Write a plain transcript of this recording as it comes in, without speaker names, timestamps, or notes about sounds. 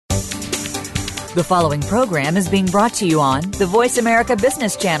The following program is being brought to you on the Voice America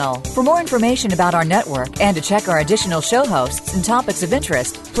Business Channel. For more information about our network and to check our additional show hosts and topics of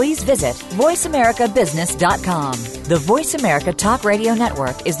interest, please visit voiceamericabusiness.com. The Voice America Talk Radio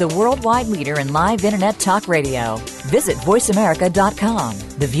Network is the worldwide leader in live Internet talk radio. Visit voiceamerica.com.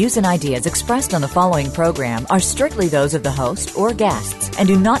 The views and ideas expressed on the following program are strictly those of the host or guests and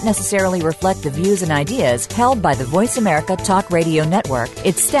do not necessarily reflect the views and ideas held by the Voice America Talk Radio Network,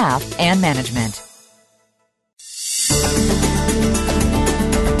 its staff, and management.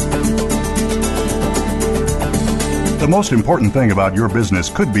 The most important thing about your business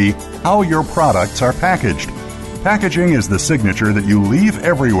could be how your products are packaged. Packaging is the signature that you leave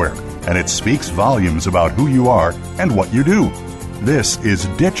everywhere, and it speaks volumes about who you are and what you do. This is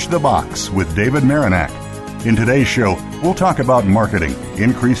Ditch the Box with David Marinak. In today's show, we'll talk about marketing,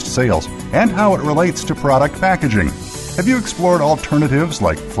 increased sales, and how it relates to product packaging. Have you explored alternatives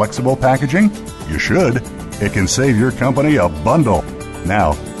like flexible packaging? You should. It can save your company a bundle.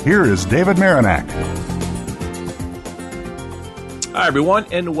 Now, here is David Marinak. Hi, everyone,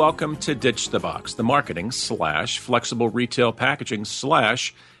 and welcome to Ditch the Box, the marketing / flexible retail packaging /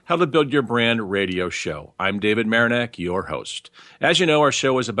 how to build your brand radio show. I'm David Marinak, your host. As you know, our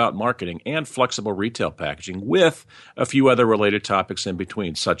show is about marketing and flexible retail packaging with a few other related topics in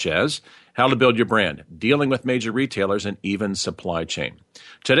between, such as how to build your brand, dealing with major retailers, and even supply chain.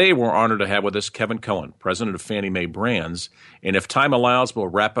 Today, we're honored to have with us Kevin Coen, president of Fannie May Brands, and if time allows, we'll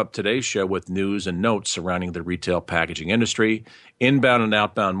wrap up today's show with news and notes surrounding the retail packaging industry, inbound and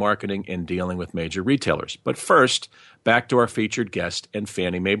outbound marketing, and dealing with major retailers. But first, back to our featured guest and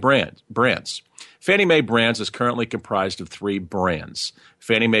Fannie May Brands. Fannie May Brands is currently comprised of 3 brands: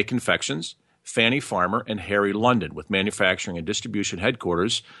 Fannie Mae Confections, Fannie Farmer, and Harry London, with manufacturing and distribution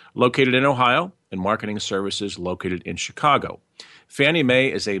headquarters located in Ohio and marketing services located in Chicago. Fannie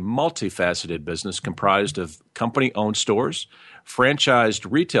Mae is a multifaceted business comprised of company-owned stores,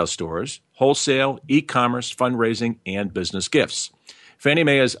 franchised retail stores, wholesale, e-commerce, fundraising, and business gifts. Fannie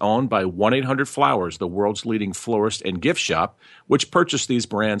Mae is owned by 1-800-Flowers, the world's leading florist and gift shop, which purchased these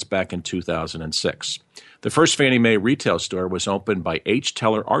brands back in 2006. The first Fannie Mae retail store was opened by H.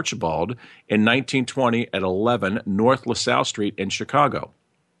 Teller Archibald in 1920 at 11 North LaSalle Street in Chicago.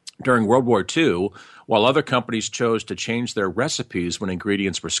 During World War II, while other companies chose to change their recipes when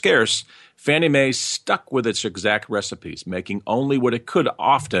ingredients were scarce, Fannie Mae stuck with its exact recipes, making only what it could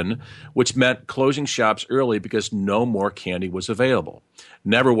often, which meant closing shops early because no more candy was available.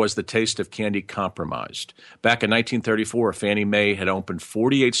 Never was the taste of candy compromised. Back in 1934, Fannie Mae had opened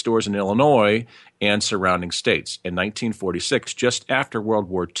 48 stores in Illinois and surrounding states. In 1946, just after World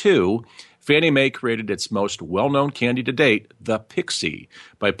War II, Fannie Mae created its most well-known candy to date, the Pixie,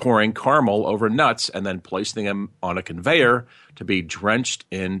 by pouring caramel over nuts and then placing them on a conveyor to be drenched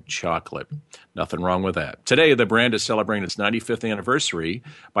in chocolate. Nothing wrong with that. Today, the brand is celebrating its 95th anniversary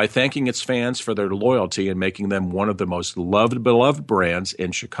by thanking its fans for their loyalty and making them one of the most beloved brands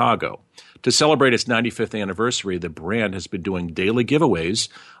in Chicago. To celebrate its 95th anniversary, the brand has been doing daily giveaways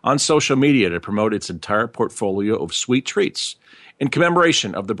on social media to promote its entire portfolio of sweet treats. In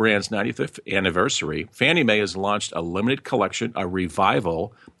commemoration of the brand's 95th anniversary, Fannie Mae has launched a limited collection of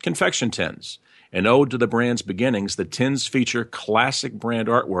Revival confection tins. An ode to the brand's beginnings, the tins feature classic brand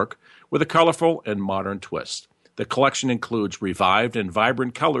artwork with a colorful and modern twist. The collection includes revived and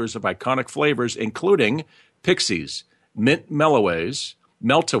vibrant colors of iconic flavors, including Pixies, Mint Meltaways,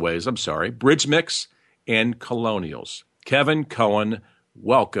 Bridge Mix, and Colonials. Kevin Coen,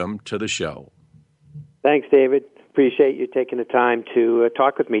 welcome to the show. Thanks, David. Appreciate you taking the time to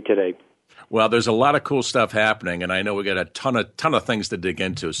talk with me today. Well, there's a lot of cool stuff happening, and I know we got a ton of things to dig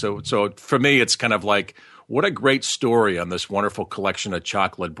into. So for me, it's kind of like, what a great story on this wonderful collection of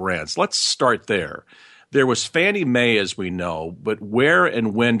chocolate brands. Let's start there. There was Fannie Mae, as we know, but where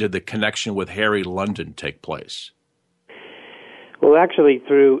and when did the connection with Harry London take place? Well, actually,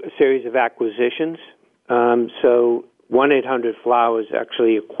 through a series of acquisitions. So 1-800-Flowers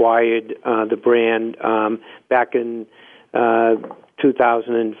actually acquired the brand back in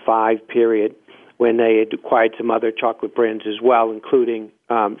 2005 period, when they had acquired some other chocolate brands as well, including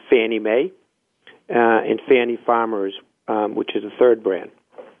Fannie Mae and Fannie Farmers, which is the third brand.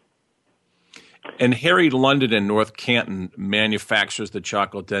 And Harry London in North Canton manufactures the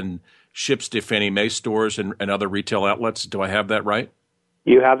chocolate, then ships to Fannie Mae stores and other retail outlets. Do I have that right?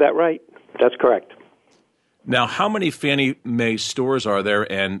 You have that right. That's correct. Now, how many Fannie Mae stores are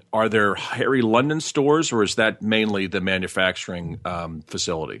there, and are there Harry London stores, or is that mainly the manufacturing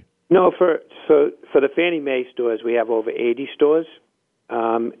facility? No, for the Fannie Mae stores, we have over 80 stores.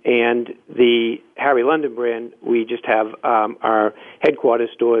 And the Harry London brand, we just have our headquarters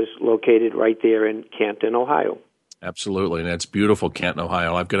stores located right there in Canton, Ohio. Absolutely, and it's beautiful, Canton,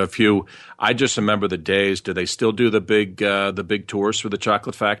 Ohio. I've got a few. I just remember the days. Do they still do the big tours for the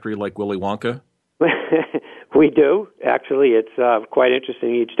chocolate factory like Willy Wonka? We do. Actually, it's quite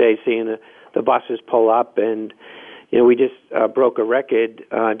interesting each day seeing the buses pull up. And, we just broke a record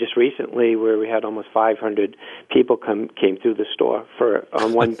just recently where we had almost 500 people came through the store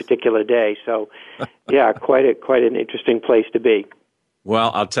on one particular day. So, yeah, quite an interesting place to be.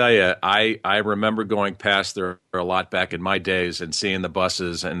 Well, I'll tell you, I remember going past there a lot back in my days and seeing the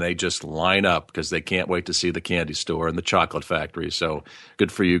buses, and they just line up because they can't wait to see the candy store and the chocolate factory. So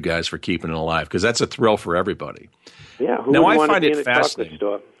good for you guys for keeping it alive, because that's a thrill for everybody. Yeah, who wouldn't want to be in a chocolate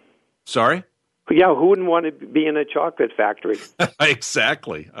store? Sorry? Yeah, who wouldn't want to be in a chocolate factory?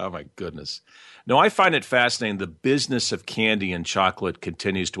 Exactly. Oh, my goodness. No, I find it fascinating. The business of candy and chocolate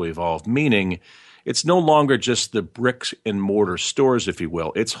continues to evolve, meaning it's no longer just the bricks and mortar stores, if you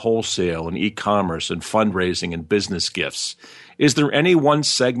will. It's wholesale and e-commerce and fundraising and business gifts. Is there any one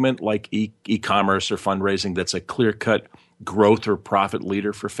segment like e-commerce or fundraising that's a clear-cut growth or profit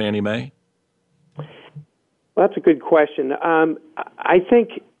leader for Fannie Mae? Well, that's a good question. I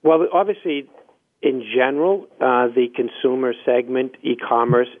think, well, obviously, in general, the consumer segment,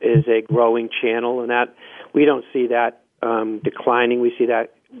 e-commerce, is a growing channel, and that we don't see that declining. We see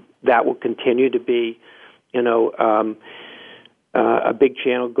that will continue to be, a big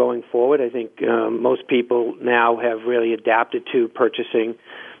channel going forward. I think most people now have really adapted to purchasing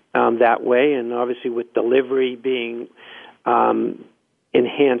that way, and obviously with delivery being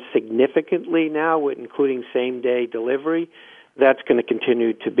enhanced significantly now, including same-day delivery, that's going to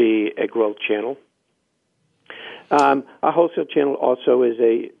continue to be a growth channel. Our wholesale channel also is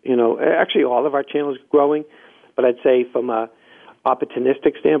actually all of our channels growing, but I'd say from a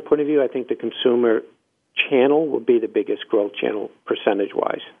opportunistic standpoint of view, I think the consumer channel will be the biggest growth channel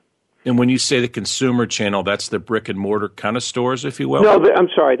percentage-wise. And when you say the consumer channel, that's the brick-and-mortar kind of stores, if you will? No, I'm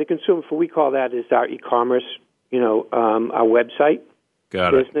sorry. The consumer, we call that is our e-commerce, our website.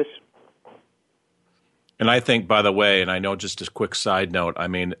 Got it. Business. And I think, by the way, and I know just a quick side note, I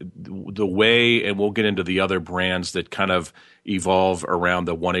mean, the way, and we'll get into the other brands that kind of evolve around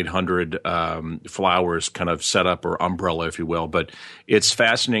the 1-800-Flowers kind of setup or umbrella, if you will. But it's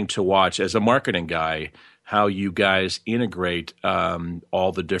fascinating to watch as a marketing guy how you guys integrate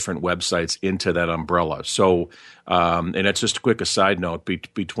all the different websites into that umbrella. So, and it's just a quick aside note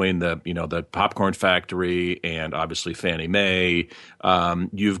between the popcorn factory and obviously Fannie Mae,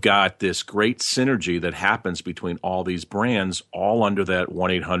 you've got this great synergy that happens between all these brands, all under that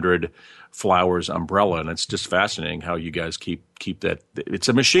 1-800-Flowers umbrella, and it's just fascinating how you guys keep that. It's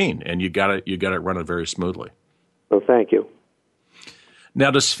a machine, and you got it running very smoothly. Well, thank you. Now,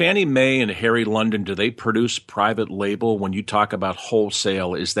 does Fannie Mae and Harry London, do they produce private label? When you talk about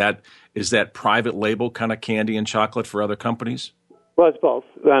wholesale, is that private label kind of candy and chocolate for other companies? Well, it's both.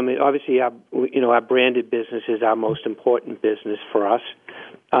 I mean, obviously, our branded business is our most important business for us.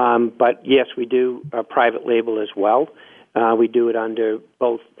 But yes, we do private label as well. We do it under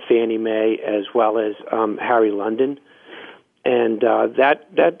both Fannie Mae as well as Harry London. And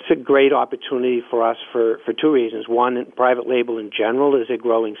that's a great opportunity for us for two reasons. One, private label in general is a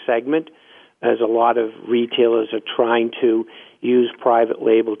growing segment, as a lot of retailers are trying to use private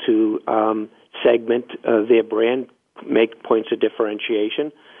label to segment their brand, make points of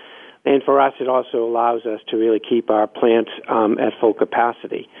differentiation. And for us, it also allows us to really keep our plants at full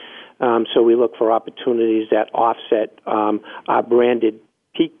capacity. So we look for opportunities that offset our branded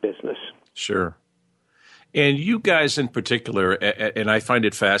peak business. Sure. And you guys in particular, and I find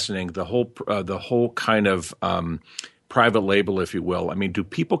it fascinating, the whole kind of private label, if you will. I mean, do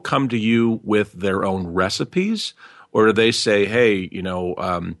people come to you with their own recipes, or do they say, "Hey,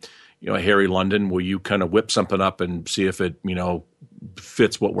 Harry London, will you kind of whip something up and see if it,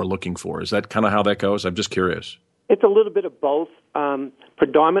 fits what we're looking for?" Is that kind of how that goes? I'm just curious. It's a little bit of both.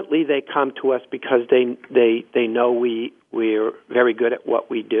 Predominantly, they come to us because they know we're very good at what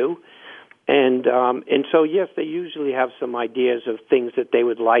we do. And so, yes, they usually have some ideas of things that they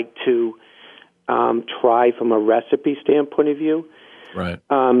would like to try from a recipe standpoint of view. Right.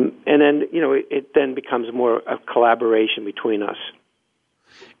 And then, it then becomes more a collaboration between us.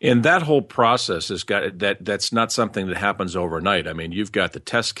 And that whole process has got that's not something that happens overnight. I mean, you've got the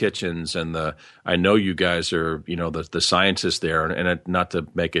test kitchens and I know you guys are, the scientists there, and not to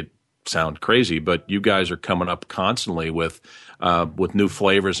make it sound crazy, but you guys are coming up constantly with new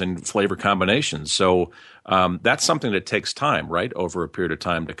flavors and flavor combinations. So that's something that takes time, right? Over a period of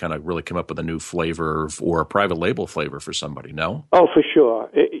time to kind of really come up with a new flavor or a private label flavor for somebody. No? Oh, for sure.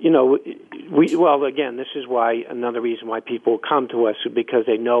 Again, this is why another reason why people come to us, because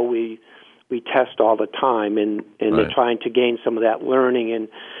they know we test all the time, and Right. they're trying to gain some of that learning and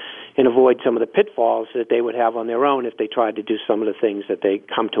avoid some of the pitfalls that they would have on their own if they tried to do some of the things that they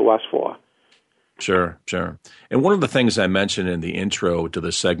come to us for. Sure. And one of the things I mentioned in the intro to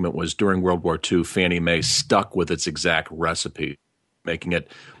this segment was during World War II, Fannie Mae stuck with its exact recipe,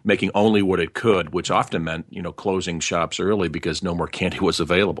 making only what it could, which often meant, closing shops early because no more candy was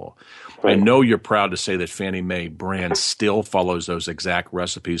available. Right. I know you're proud to say that Fannie Mae brand still follows those exact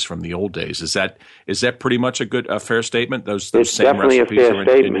recipes from the old days. Is that pretty much a fair statement? Those It's same definitely a recipes fair are in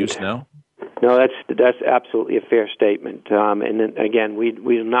statement. use now? No, that's absolutely a fair statement. And then, again, we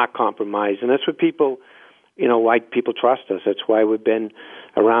do not compromise, and that's what people, why people trust us. That's why we've been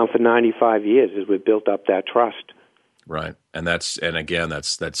around for 95 years, is we've built up that trust. Right, and that's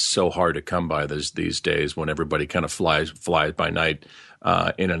so hard to come by these days when everybody kind of flies by night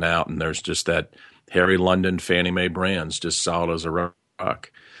in and out, and there's just that Harry London Fannie Mae brands just solid as a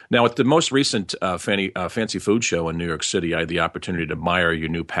rock. Now, at the most recent Fancy Food Show in New York City, I had the opportunity to admire your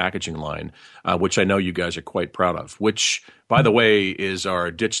new packaging line, which I know you guys are quite proud of, which, by the way, is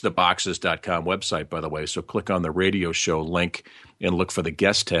our ditchtheboxes.com website, by the way. So click on the radio show link and look for the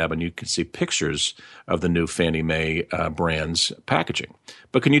guest tab, and you can see pictures of the new Fannie Mae brand's packaging.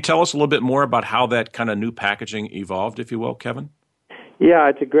 But can you tell us a little bit more about how that kind of new packaging evolved, if you will, Kevin? Yeah,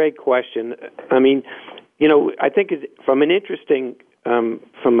 it's a great question. I mean, I think from an interesting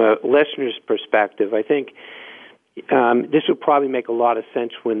from a listener's perspective, I think this would probably make a lot of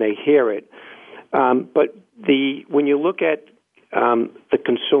sense when they hear it. But when you look at the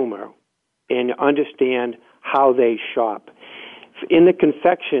consumer and understand how they shop, in the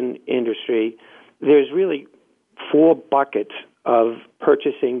confection industry, there's really 4 buckets of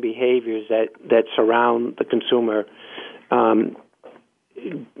purchasing behaviors that surround the consumer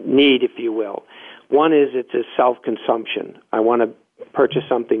need, if you will. One is it's a self-consumption. I want to purchase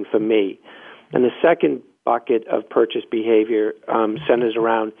something for me. And the second bucket of purchase behavior centers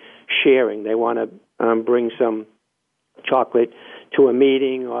around sharing. They want to bring some chocolate to a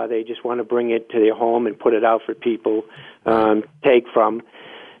meeting, or they just want to bring it to their home and put it out for people take from.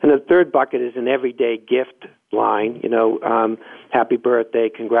 And the third bucket is an everyday gift line, happy birthday,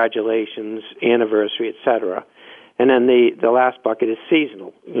 congratulations, anniversary, etc. And then the last bucket is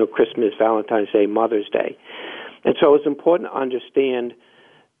seasonal, Christmas, Valentine's Day, Mother's Day. And so it's important to understand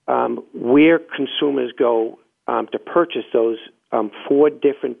where consumers go to purchase those 4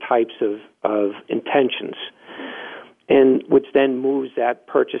 different types of intentions, and which then moves that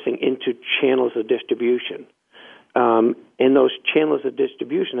purchasing into channels of distribution. And those channels of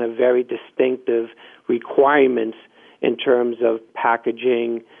distribution have very distinctive requirements in terms of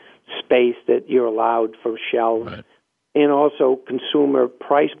packaging, space that you're allowed for shelves, right, and also consumer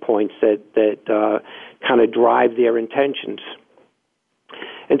price points that kind of drive their intentions.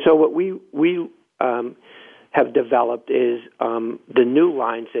 And so what we have developed is the new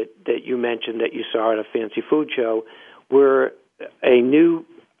lines that you mentioned that you saw at a Fancy Food Show were a new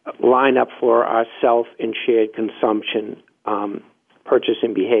lineup for our self and shared consumption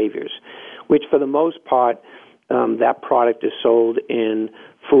purchasing behaviors, which for the most part, that product is sold in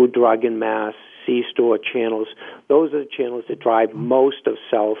food, drug, and mass, C-store channels. Those are the channels that drive most of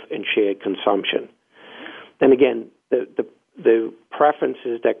self and shared consumption. And again, the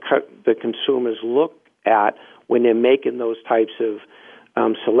preferences that the consumers look at when they're making those types of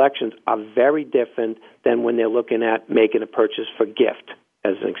selections are very different than when they're looking at making a purchase for gift,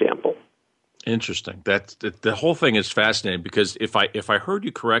 as an example. Interesting. The whole thing is fascinating because if I heard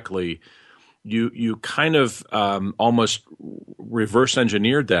you correctly, you kind of almost reverse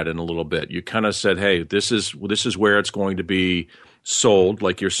engineered that in a little bit. You kind of said, "Hey, this is where it's going to be sold,"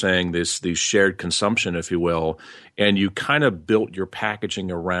 like you're saying, these shared consumption, if you will, and you kind of built your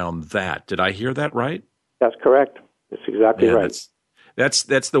packaging around that. Did I hear that right? That's correct. That's exactly right. That's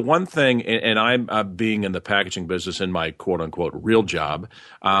the one thing, and I'm being in the packaging business in my quote-unquote real job.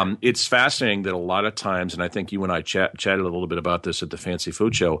 It's fascinating that a lot of times, and I think you and I chatted a little bit about this at the Fancy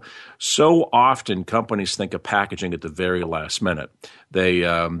Food Show, so often companies think of packaging at the very last minute. They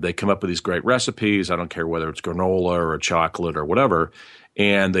come up with these great recipes. I don't care whether it's granola or chocolate or whatever,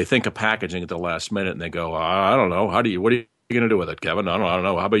 and they think of packaging at the last minute, and they go, I don't know. What are you going to do with it, Kevin? I don't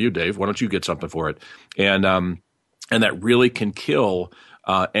know. How about you, Dave? Why don't you get something for it? And that really can kill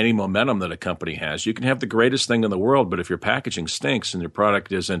any momentum that a company has. You can have the greatest thing in the world, but if your packaging stinks and your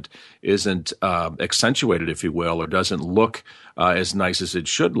product isn't accentuated, if you will, or doesn't look as nice as it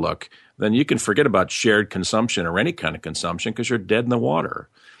should look, then you can forget about shared consumption or any kind of consumption because you're dead in the water.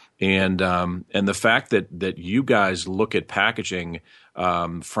 And the fact that you guys look at packaging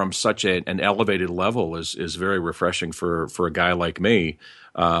from such an elevated level is very refreshing for a guy like me,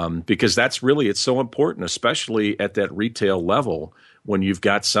 because it's so important, especially at that retail level, when you've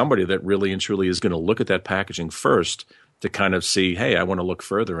got somebody that really and truly is going to look at that packaging first to kind of see, hey, I want to look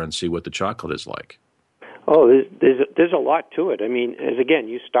further and see what the chocolate is like. Oh, there's a lot to it. I mean, again,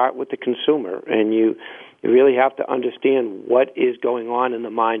 you start with the consumer, and you really have to understand what is going on in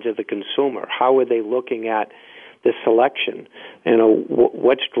the minds of the consumer. How are they looking at the selection? You know,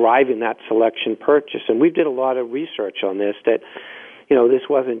 what's driving that selection purchase? And we did a lot of research on this. That, you know, this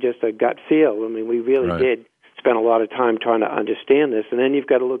wasn't just a gut feel. I mean, we really did spend a lot of time trying to understand this. And then you've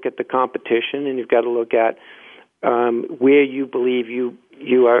got to look at the competition, and you've got to look at where you believe you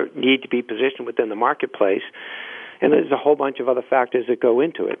need to be positioned within the marketplace. And there's a whole bunch of other factors that go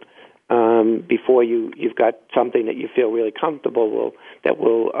into it before you've got something that you feel really comfortable that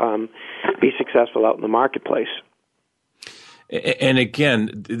will be successful out in the marketplace. And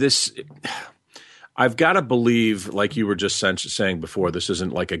again, I've got to believe, like you were just saying before, this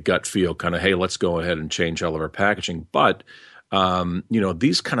isn't like a gut feel kind of, hey, let's go ahead and change all of our packaging. But,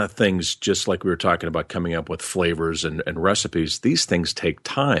 these kind of things, just like we were talking about coming up with flavors and recipes, these things take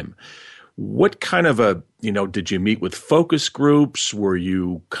time. What kind of did you meet with focus groups? Were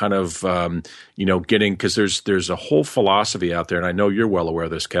you kind of, getting, because there's a whole philosophy out there, and I know you're well aware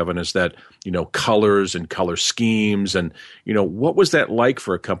of this, Kevin, is that, colors and color schemes. And, what was that like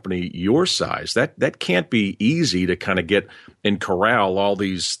for a company your size? That can't be easy to kind of get and corral all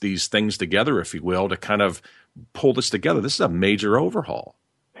these things together, if you will, to kind of pull this together. This is a major overhaul.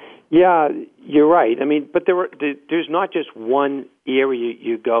 Yeah, you're right. I mean, but there's not just one area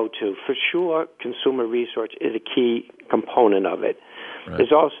you go to. For sure, consumer research is a key component of it. Right.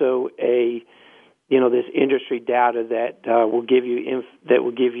 There's also this industry data that will give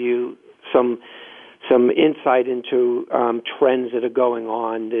you some insight into trends that are going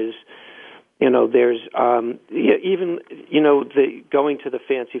on. There's going to the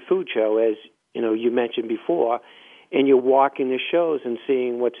fancy food show, as you mentioned before. And you're walking the shows and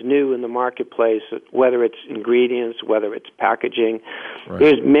seeing what's new in the marketplace, whether it's ingredients, whether it's packaging. Right.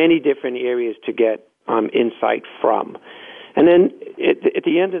 There's many different areas to get insight from. And then at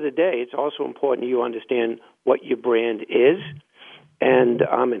the end of the day, it's also important you understand what your brand is and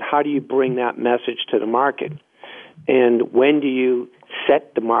how do you bring that message to the market. And when do you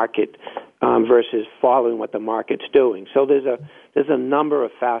set the market versus following what the market's doing. So there's a number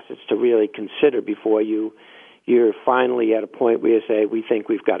of facets to really consider before you're finally at a point where you say, we think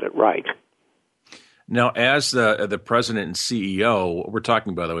we've got it right. Now, as the president and CEO, we're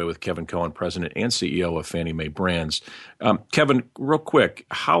talking, by the way, with Kevin Coen, president and CEO of Fannie Mae Brands. Kevin, real quick,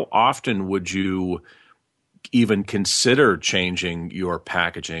 how often would you even consider changing your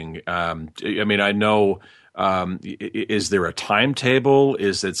packaging? I know, is there a timetable?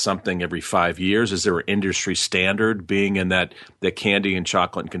 Is it something every 5 years? Is there an industry standard, being in the candy and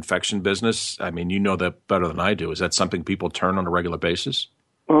chocolate and confection business? I mean, you know that better than I do. Is that something people turn on a regular basis?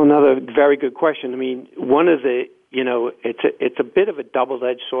 Well, another very good question. I mean, one of the, it's a bit of a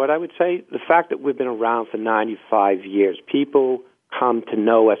double-edged sword, I would say. The fact that we've been around for 95 years, people come to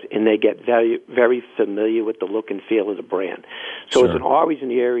know us and they get very, very familiar with the look and feel of the brand. So It's always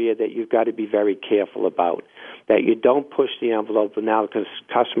an area that you've got to be very careful about, that you don't push the envelope now because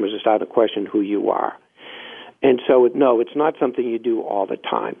customers are starting to question who you are. And so, no, it's not something you do all the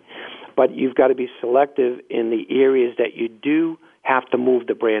time. But you've got to be selective in the areas that you do have to move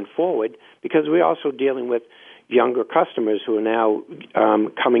the brand forward, because we're also dealing with younger customers who are now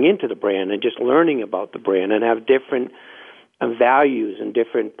coming into the brand and just learning about the brand and have different values and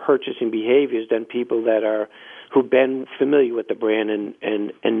different purchasing behaviors than people who've been familiar with the brand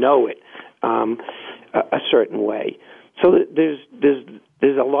and know it a certain way. So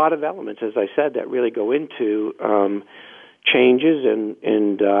there's a lot of elements, as I said, that really go into changes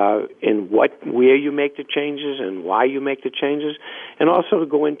and where you make the changes and why you make the changes, and also to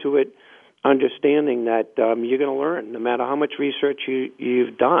go into it understanding that you're going to learn. No matter how much research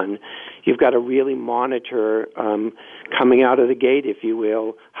you've done, you've got to really monitor coming out of the gate, if you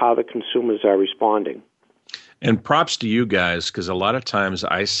will, how the consumers are responding. And props to you guys, because a lot of times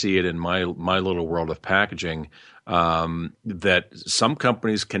I see it in my little world of packaging that some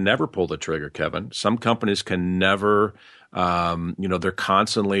companies can never pull the trigger, Kevin. Some companies can never They're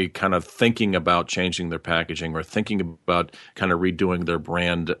constantly kind of thinking about changing their packaging or thinking about kind of redoing their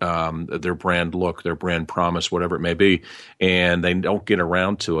brand look, their brand promise, whatever it may be, and they don't get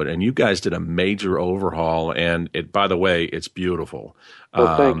around to it. And you guys did a major overhaul, and by the way, it's beautiful.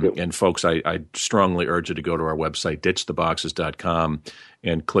 Well, thank you. And folks, I strongly urge you to go to our website, ditchtheboxes.com,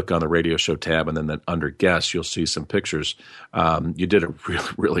 and click on the radio show tab, and then under guests, you'll see some pictures. You did a really,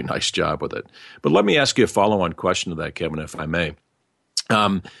 really nice job with it. But let me ask you a follow-on question to that, Kevin, if I may.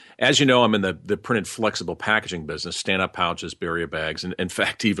 As you know, I'm in the printed flexible packaging business, stand-up pouches, barrier bags, and in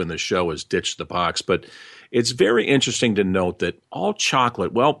fact, even the show is Ditch the Box. But it's very interesting to note that all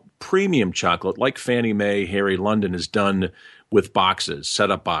chocolate, well, premium chocolate, like Fannie May, Harry London, is done with boxes,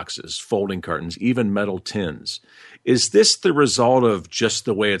 set-up boxes, folding cartons, even metal tins. Is this the result of just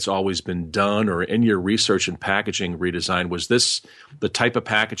the way it's always been done, or in your research and packaging redesign, was this the type of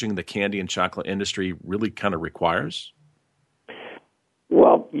packaging the candy and chocolate industry really kind of requires?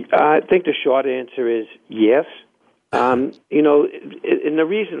 Well, I think the short answer is yes. And the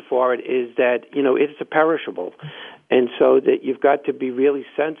reason for it is that, it's a perishable. And so that you've got to be really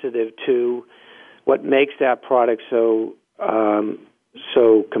sensitive to what makes that product so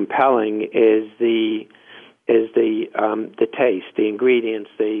compelling is the taste, the ingredients,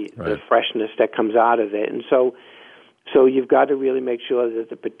 the freshness that comes out of it. And so you've got to really make sure that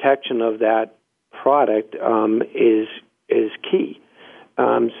the protection of that product is key.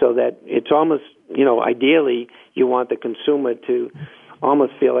 So that it's almost, ideally you want the consumer to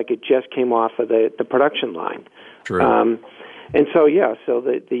almost feel like it just came off of the production line. True. And so, so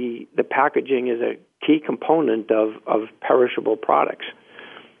the packaging is a key component of perishable products.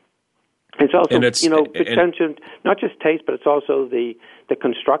 It's also, potential, not just taste, but it's also the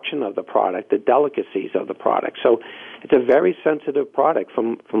construction of the product, the delicacies of the product. So it's a very sensitive product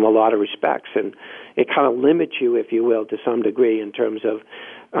from a lot of respects, and it kind of limits you, if you will, to some degree in terms of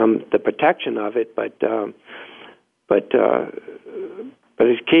the protection of it. But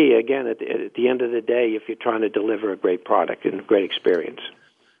it's key, again, at the end of the day, if you're trying to deliver a great product and a great experience.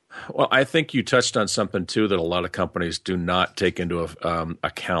 Well, I think you touched on something, too, that a lot of companies do not take into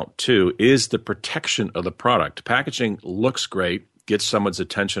account, too, is the protection of the product. Packaging looks great, gets someone's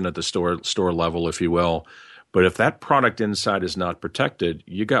attention at the store level, if you will, but if that product inside is not protected,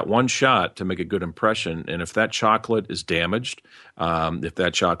 you got one shot to make a good impression, and if that chocolate is damaged, if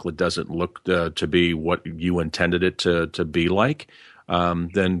that chocolate doesn't look to be what you intended it to be like,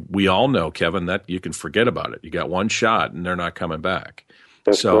 then we all know, Kevin, that you can forget about it. You got one shot, and they're not coming back.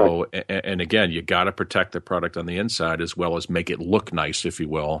 That's correct. And again, you got to protect the product on the inside as well as make it look nice, if you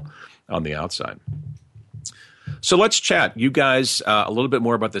will, on the outside. So let's chat, you guys, a little bit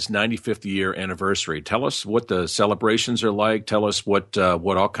more about this 95th year anniversary. Tell us what the celebrations are like. Tell us what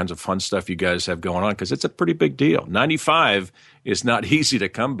all kinds of fun stuff you guys have going on, because it's a pretty big deal. 95 is not easy to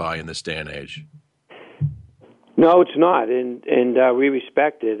come by in this day and age. No, it's not, and we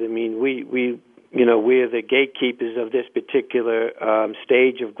respect it. I mean, we're the gatekeepers of this particular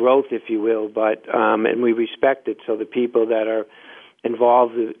stage of growth, if you will, but and we respect it. So the people that are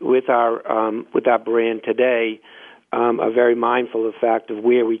involved with our brand today are very mindful of the fact of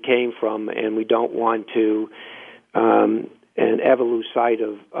where we came from, and we don't want to and ever lose sight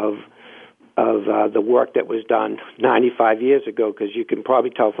of the work that was done 95 years ago, because you can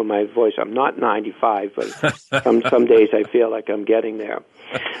probably tell from my voice I'm not 95, but some days I feel like I'm getting there.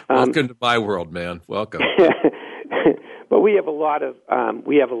 Welcome to my world, man. Welcome. But we have a lot of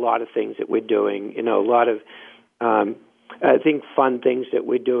things that we're doing. A lot of I think fun things that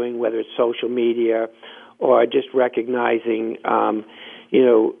we're doing, whether it's social media or just recognizing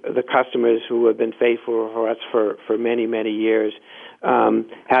the customers who have been faithful for us for many, many years.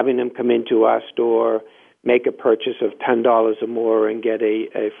 Having them come into our store, make a purchase of $10 or more, and get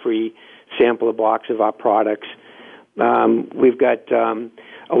a free sampler box of our products. We've got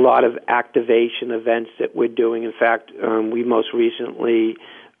a lot of activation events that we're doing. In fact, we most recently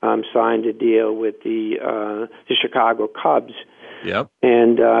signed a deal with the Chicago Cubs. Yep.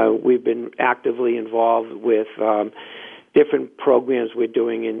 And we've been actively involved with different programs we're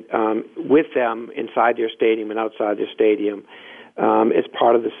doing with them inside their stadium and outside their stadium. As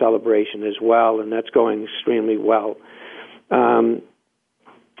part of the celebration as well, and that's going extremely well.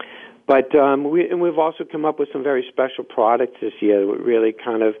 But we've also come up with some very special products this year that really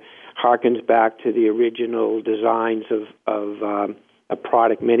kind of harkens back to the original designs of a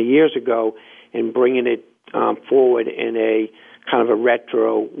product many years ago, and bringing it forward in a kind of a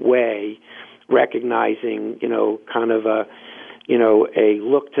retro way, recognizing kind of a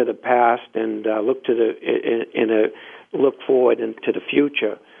look to the past and look forward into the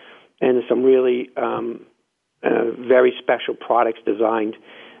future, and some really very special products designed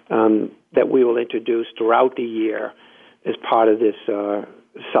that we will introduce throughout the year as part of this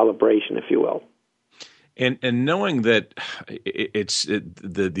celebration, if you will. And knowing that it's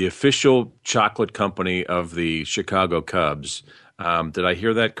the official chocolate company of the Chicago Cubs, did I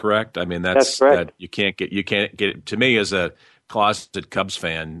hear that correct? I mean, that's correct. That you can't get. To me, as a closeted Cubs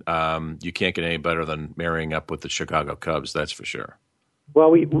fan, you can't get any better than marrying up with the Chicago Cubs. That's for sure.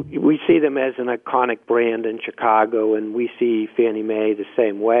 Well, we see them as an iconic brand in Chicago, and we see Fannie Mae the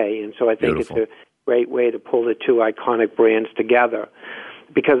same way. And so I think Beautiful. It's a great way to pull the two iconic brands together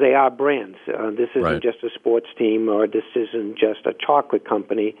because they are brands. This isn't right. just a sports team, or this isn't just a chocolate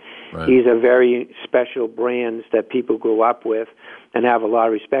company. Right. These are very special brands that people grew up with and have a lot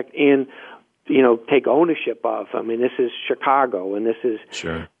of respect and, take ownership of. I mean, this is Chicago, and this is,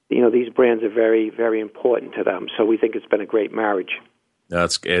 sure. These brands are very, very important to them. So we think it's been a great marriage.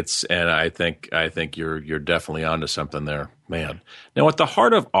 And I think you're definitely onto something there, man. Now, at the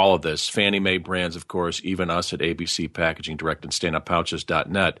heart of all of this, Fannie Mae brands, of course, even us at ABC Packaging Direct and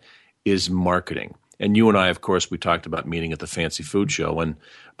StandUpPouches.net, is marketing. And you and I, of course, we talked about meeting at the Fancy Food Show, and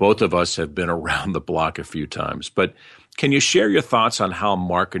both of us have been around the block a few times. But can you share your thoughts on how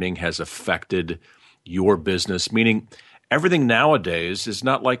marketing has affected your business? Meaning, everything nowadays is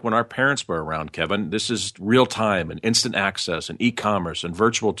not like when our parents were around, Kevin. This is real time and instant access and e-commerce and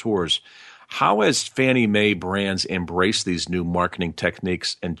virtual tours. How has Fannie Mae brands embraced these new marketing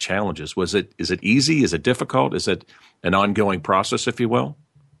techniques and challenges? Is it easy? Is it difficult? Is it an ongoing process, if you will?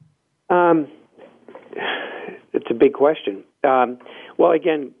 It's a big question. Well,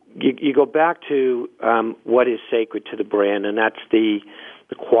 again, you go back to what is sacred to the brand, and that's the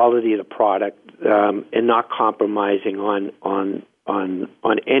quality of the product, and not compromising on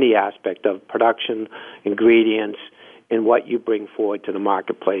any aspect of production, ingredients, and what you bring forward to the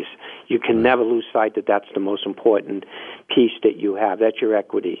marketplace. You can never lose sight that that's the most important piece that you have. That's your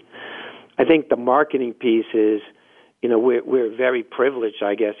equity. I think the marketing piece is, we're very privileged,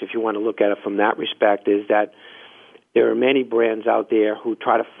 I guess, if you want to look at it from that respect, is that there are many brands out there who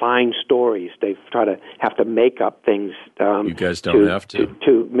try to find stories. They have to make up things. You guys don't have to.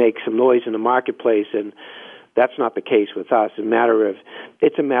 To make some noise in the marketplace, and that's not the case with us.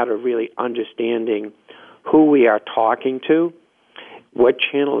 It's a matter of really understanding who we are talking to, what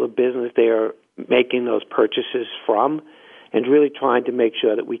channel of business they are making those purchases from, and really trying to make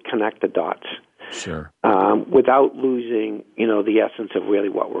sure that we connect the dots. Sure. Without losing, the essence of really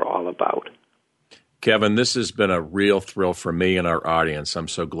what we're all about. Kevin, this has been a real thrill for me and our audience. I'm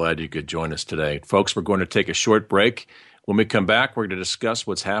so glad you could join us today. Folks, we're going to take a short break. When we come back, we're going to discuss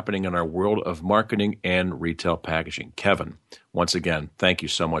what's happening in our world of marketing and retail packaging. Kevin, once again, thank you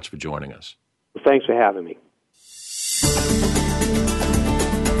so much for joining us. Well, thanks for having me.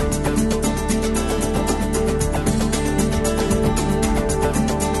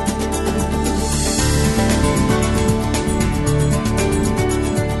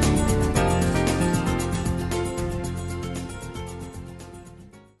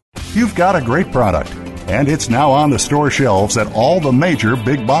 You've got a great product, and it's now on the store shelves at all the major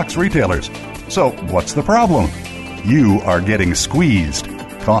big box retailers. So what's the problem? You are getting squeezed.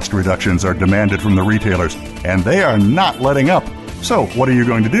 Cost reductions are demanded from the retailers, and they are not letting up. So what are you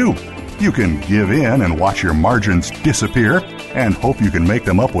going to do? You can give in and watch your margins disappear and hope you can make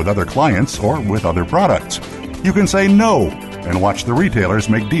them up with other clients or with other products. You can say no and watch the retailers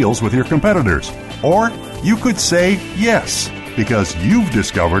make deals with your competitors. Or you could say yes, because you've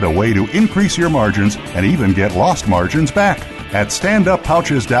discovered a way to increase your margins and even get lost margins back. At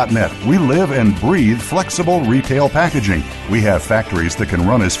StandUpPouches.net, we live and breathe flexible retail packaging. We have factories that can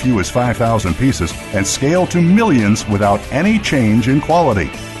run as few as 5,000 pieces and scale to millions without any change in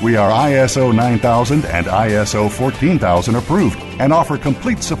quality. We are ISO 9000 and ISO 14000 approved and offer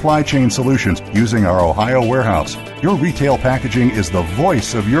complete supply chain solutions using our Ohio warehouse. Your retail packaging is the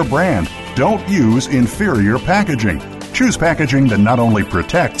voice of your brand. Don't use inferior packaging. Choose packaging that not only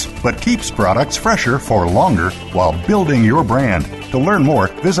protects, but keeps products fresher for longer while building your brand. To learn more,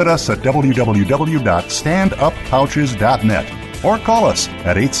 visit us at www.standuppouches.net or call us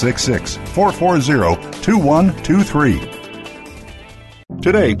at 866-440-2123.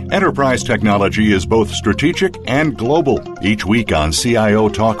 Today, enterprise technology is both strategic and global. Each week on CIO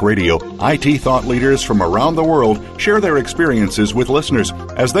Talk Radio, IT thought leaders from around the world share their experiences with listeners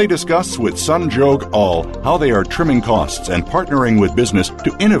as they discuss with Sanjog Aul how they are trimming costs and partnering with business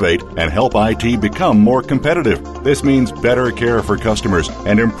to innovate and help IT become more competitive. This means better care for customers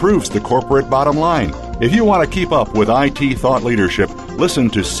and improves the corporate bottom line. If you want to keep up with IT thought leadership,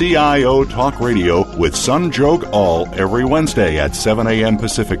 Listen to CIO Talk Radio with Sanjog Aul every Wednesday at 7 a.m.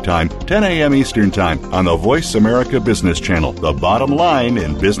 Pacific Time, 10 a.m. Eastern Time on the Voice America Business Channel, the bottom line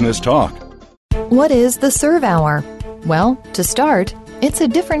in business talk. What is the Serve Hour? Well, to start, it's a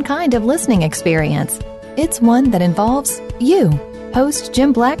different kind of listening experience. It's one that involves you. Host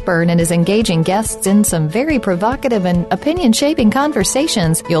Jim Blackburn and his engaging guests in some very provocative and opinion-shaping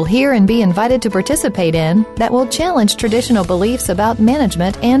conversations you'll hear and be invited to participate in that will challenge traditional beliefs about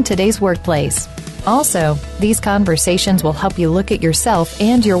management and today's workplace. Also, these conversations will help you look at yourself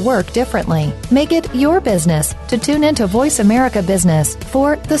and your work differently. Make it your business to tune into Voice America Business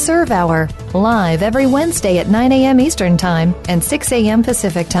for The Serve Hour, live every Wednesday at 9 a.m. Eastern Time and 6 a.m.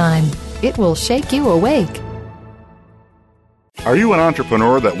 Pacific Time. It will shake you awake. Are you an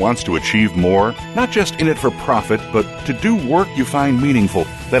entrepreneur that wants to achieve more? Not just in it for profit, but to do work you find meaningful,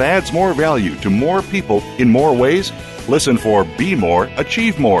 that adds more value to more people in more ways? Listen for Be More,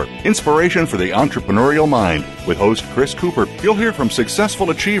 Achieve More, Inspiration for the Entrepreneurial Mind. With host Chris Cooper, you'll hear from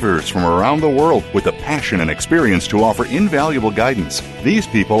successful achievers from around the world with the passion and experience to offer invaluable guidance. These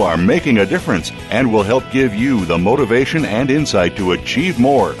people are making a difference and will help give you the motivation and insight to achieve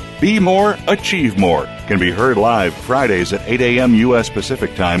more. Be More, Achieve More can be heard live Fridays at 8 a.m. U.S.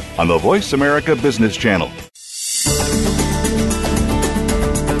 Pacific Time on the Voice America Business Channel.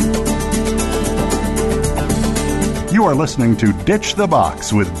 You are listening to Ditch the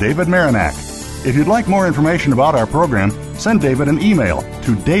Box with David Marinak. If you'd like more information about our program, send David an email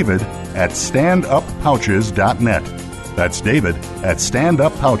to david@standuppouches.net. That's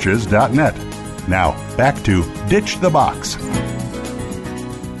david@standuppouches.net. Now, back to Ditch the Box.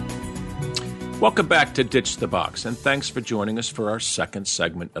 Welcome back to Ditch the Box, and thanks for joining us for our second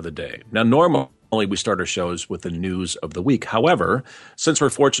segment of the day. Now, normally we start our shows with the news of the week. However, since we're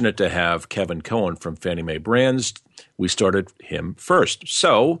fortunate to have Kevin Coen from Fannie May Brands, we started him first.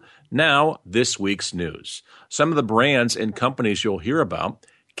 So now, this week's news. Some of the brands and companies you'll hear about: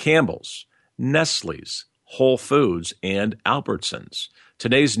 Campbell's, Nestle's, Whole Foods, and Albertsons.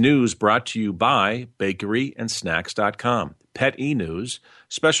 Today's news brought to you by bakeryandsnacks.com, Pet E-News,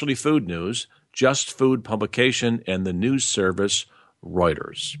 Specialty Food News, Just Food Publication, and the news service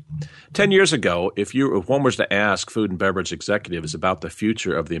Reuters. 10 years ago, if one was to ask food and beverage executives about the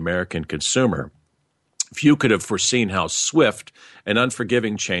future of the American consumer, few could have foreseen how swift and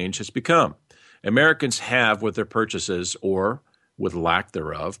unforgiving change has become. Americans have, with their purchases or with lack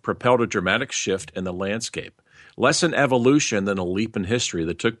thereof, propelled a dramatic shift in the landscape. Less an evolution than a leap in history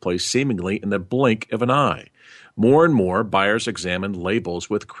that took place seemingly in the blink of an eye. More and more, buyers examine labels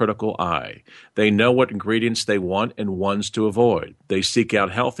with critical eye. They know what ingredients they want and ones to avoid. They seek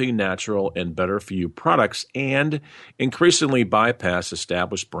out healthy, natural, and better-for-you products and increasingly bypass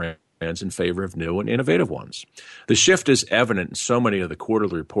established brands in favor of new and innovative ones. The shift is evident in so many of the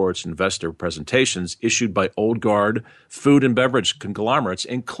quarterly reports and investor presentations issued by old guard food and beverage conglomerates,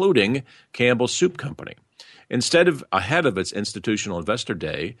 including Campbell's Soup Company. Ahead of its Institutional Investor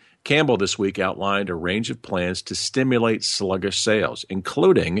Day, Campbell this week outlined a range of plans to stimulate sluggish sales,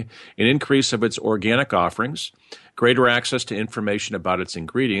 including an increase of its organic offerings, greater access to information about its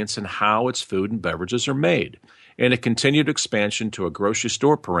ingredients and how its food and beverages are made, and a continued expansion to a grocery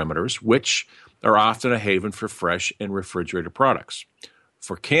store perimeters, which are often a haven for fresh and refrigerated products.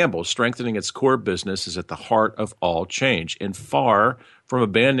 For Campbell, strengthening its core business is at the heart of all change, and far from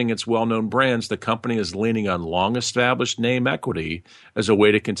abandoning its well-known brands, the company is leaning on long-established name equity as a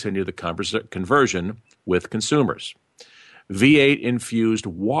way to continue the conversion with consumers. V8 infused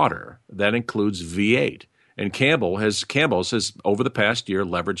water, that includes V8. And Campbell's has, over the past year,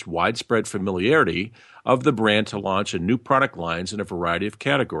 leveraged widespread familiarity of the brand to launch new product lines in a variety of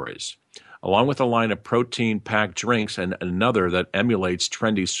categories. Along with a line of protein-packed drinks and another that emulates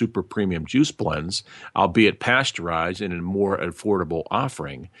trendy super premium juice blends, albeit pasteurized in a more affordable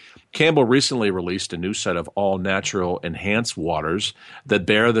offering, Campbell recently released a new set of all-natural enhanced waters that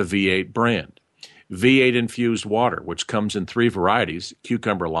bear the V8 brand. V8 infused water, which comes in 3 varieties: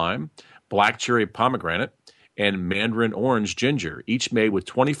 cucumber lime, black cherry pomegranate, and mandarin orange ginger, each made with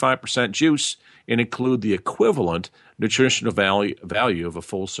 25% juice and include the equivalent nutritional value of a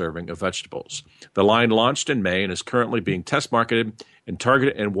full serving of vegetables. The line launched in May and is currently being test marketed in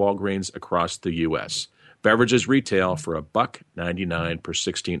Target and Walgreens across the U.S. Beverages retail for $1.99 per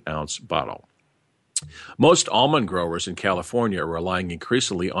 16-ounce bottle. Most almond growers in California are relying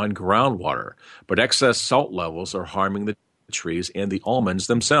increasingly on groundwater, but excess salt levels are harming the trees and the almonds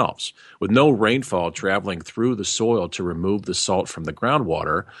themselves. With no rainfall traveling through the soil to remove the salt from the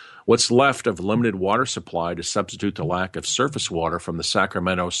groundwater, what's left of limited water supply to substitute the lack of surface water from the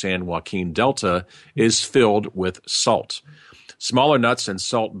Sacramento-San Joaquin Delta is filled with salt. Smaller nuts and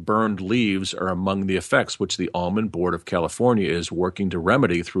salt-burned leaves are among the effects which the Almond Board of California is working to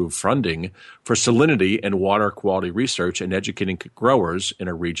remedy through funding for salinity and water quality research and educating growers in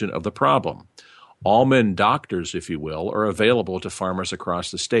a region of the problem. Almond doctors, if you will, are available to farmers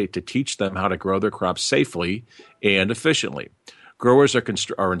across the state to teach them how to grow their crops safely and efficiently. Growers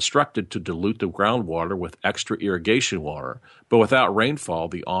are instructed to dilute the groundwater with extra irrigation water, but without rainfall,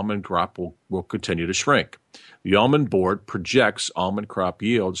 the almond crop will continue to shrink. The Almond Board projects almond crop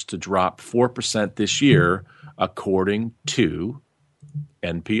yields to drop 4% this year, according to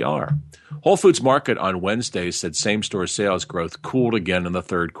NPR. Whole Foods Market on Wednesday said same-store sales growth cooled again in the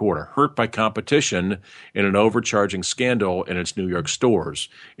third quarter, hurt by competition in an overcharging scandal in its New York stores,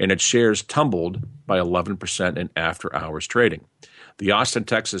 and its shares tumbled by 11% in after-hours trading. The Austin,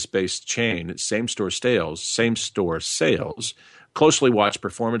 Texas-based chain same-store sales closely watched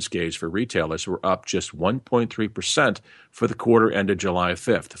performance gauge for retailers were up just 1.3% for the quarter ended July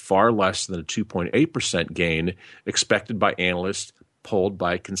 5th, far less than the 2.8% gain expected by analysts polled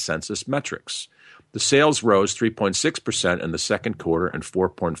by consensus metrics. The sales rose 3.6% in the second quarter and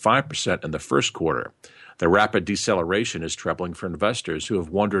 4.5% in the first quarter. The rapid deceleration is troubling for investors who have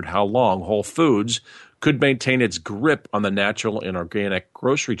wondered how long Whole Foods could maintain its grip on the natural and organic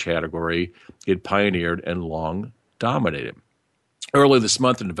grocery category it pioneered and long dominated. Earlier this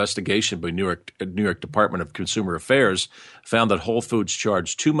month, an investigation by New York Department of Consumer Affairs found that Whole Foods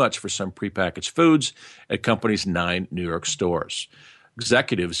charged too much for some prepackaged foods at company's 9 New York stores.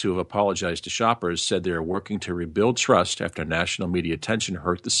 Executives who have apologized to shoppers said they are working to rebuild trust after national media attention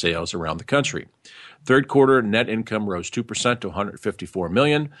hurt the sales around the country. Third quarter net income rose 2% to $154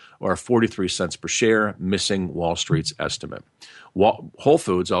 million, or 43 cents per share, missing Wall Street's estimate. Whole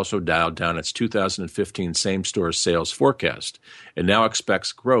Foods also dialed down its 2015 same-store sales forecast and now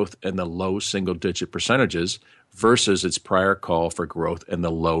expects growth in the low single-digit percentages versus its prior call for growth in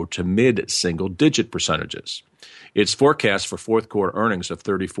the low to mid-single-digit percentages. Its forecast for fourth quarter earnings of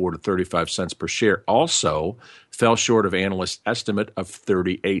 34 to 35 cents per share also fell short of analysts' estimate of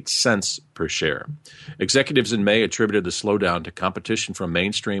 38 cents per share. Executives in May attributed the slowdown to competition from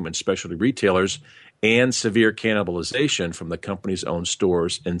mainstream and specialty retailers and severe cannibalization from the company's own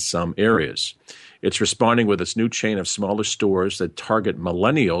stores in some areas. It's responding with its new chain of smaller stores that target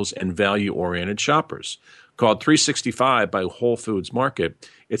millennials and value-oriented shoppers. Called 365 by Whole Foods Market,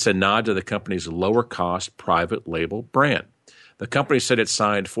 it's a nod to the company's lower-cost private label brand. The company said it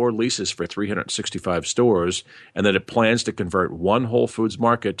signed 4 leases for 365 stores and that it plans to convert one Whole Foods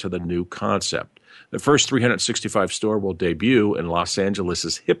Market to the new concept. The first 365 store will debut in Los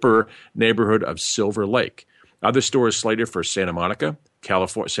Angeles' hipper neighborhood of Silver Lake. Other stores slated for Santa Monica,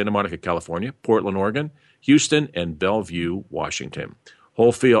 California, Portland, Oregon, Houston, and Bellevue, Washington.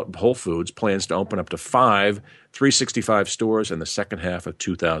 Whole Foods plans to open up to 5 365 stores in the second half of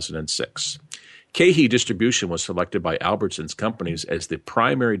 2006. KeHE Distribution was selected by Albertsons Companies as the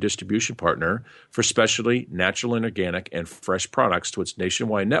primary distribution partner for specialty, natural and organic, and fresh products to its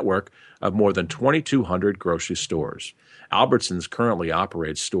nationwide network of more than 2,200 grocery stores. Albertsons currently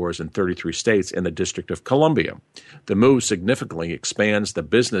operates stores in 33 states in the District of Columbia. The move significantly expands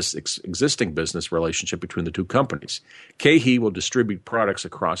the existing business relationship between the two companies. KeHE will distribute products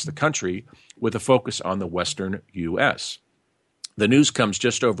across the country with a focus on the western U.S. The news comes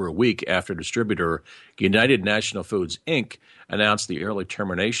just over a week after distributor United National Foods, Inc. announced the early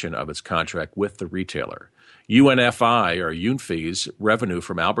termination of its contract with the retailer. UNFI, or UNFI's, revenue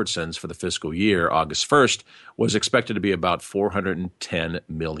from Albertsons for the fiscal year, August 1st, was expected to be about $410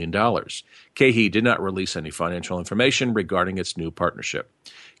 million. KeHE did not release any financial information regarding its new partnership.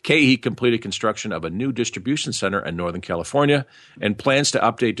 KeHE completed construction of a new distribution center in Northern California and plans to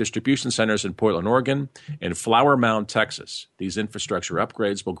update distribution centers in Portland, Oregon, and Flower Mound, Texas. These infrastructure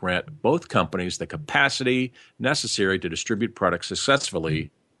upgrades will grant both companies the capacity necessary to distribute products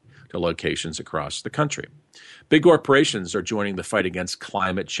successfully to locations across the country. Big corporations are joining the fight against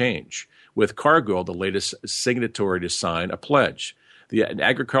climate change, with Cargill the latest signatory to sign a pledge. The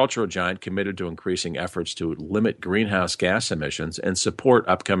agricultural giant committed to increasing efforts to limit greenhouse gas emissions and support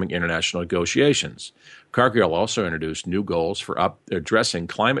upcoming international negotiations. Cargill also introduced new goals for addressing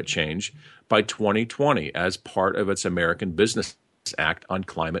climate change by 2020 as part of its American Business Act on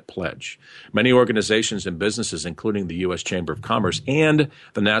Climate Pledge. Many organizations and businesses, including the U.S. Chamber of Commerce and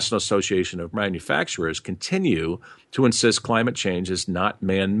the National Association of Manufacturers, continue to insist climate change is not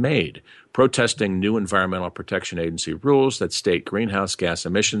man-made, protesting new Environmental Protection Agency rules that state greenhouse gas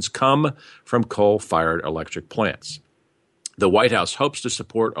emissions come from coal-fired electric plants. The White House hopes to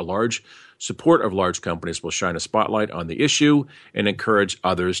support of large companies will shine a spotlight on the issue and encourage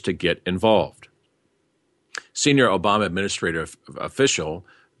others to get involved. Senior Obama administrative official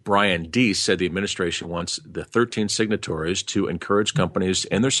Brian Deese said the administration wants the 13 signatories to encourage companies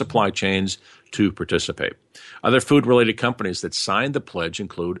in their supply chains to participate. Other food-related companies that signed the pledge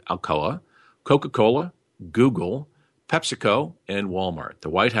include Alcoa, Coca-Cola, Google, PepsiCo, and Walmart. The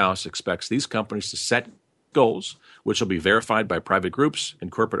White House expects these companies to set goals, which will be verified by private groups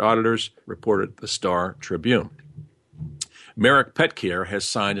and corporate auditors, reported the Star Tribune. Merrick Pet Care has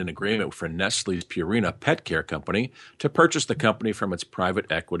signed an agreement for Nestle's Purina Pet Care Company to purchase the company from its private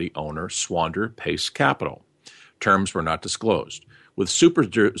equity owner, Swander Pace Capital. Terms were not disclosed. With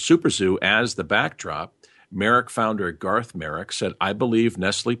SuperZoo as the backdrop, Merrick founder Garth Merrick said, "I believe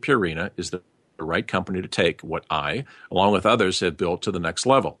Nestle Purina is the right company to take what I, along with others, have built to the next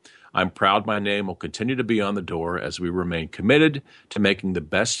level. I'm proud my name will continue to be on the door as we remain committed to making the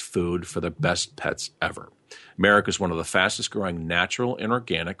best food for the best pets ever." Merrick is one of the fastest-growing natural and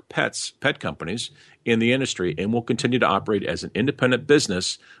organic pet companies in the industry and will continue to operate as an independent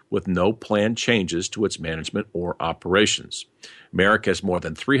business with no planned changes to its management or operations. Merrick has more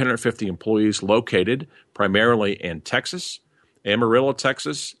than 350 employees located primarily in Texas, Amarillo,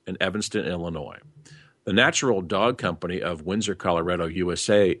 Texas, and Evanston, Illinois. The Natural Dog Company of Windsor, Colorado,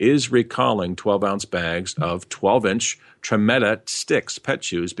 USA is recalling 12-ounce bags of 12-inch Tremetta Sticks pet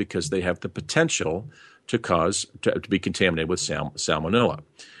chews because they have the potential to be contaminated with salmonella.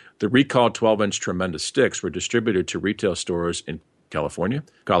 The recalled 12-inch Tremenda Sticks were distributed to retail stores in California,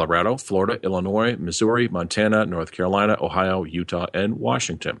 Colorado, Florida, Illinois, Missouri, Montana, North Carolina, Ohio, Utah, and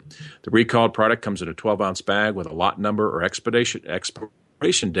Washington. The recalled product comes in a 12-ounce bag with a lot number or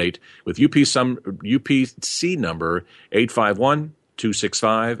expiration date with UPC number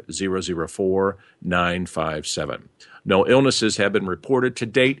 851-265-004-957. No illnesses have been reported to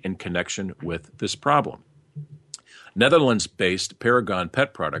date in connection with this problem. Netherlands-based Paragon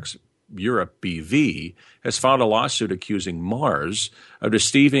Pet Products, Europe BV, has filed a lawsuit accusing Mars of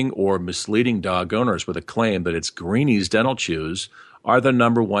deceiving or misleading dog owners with a claim that its Greenies dental chews are the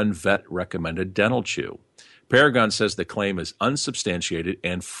number one vet-recommended dental chew. Paragon says the claim is unsubstantiated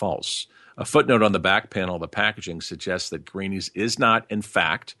and false. A footnote on the back panel of the packaging suggests that Greenies is not, in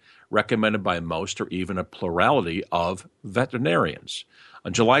fact, recommended by most or even a plurality of veterinarians.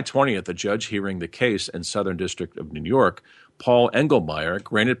 On July 20th, a judge hearing the case in Southern District of New York, Paul Engelmeyer,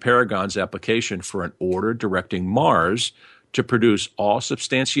 granted Paragon's application for an order directing Mars to produce all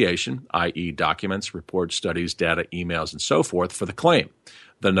substantiation, i.e. documents, reports, studies, data, emails, and so forth, for the claim,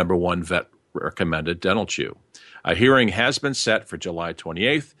 the number one vet-recommended dental chew. A hearing has been set for July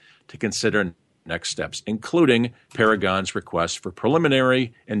 28th to consider next steps, including Paragon's request for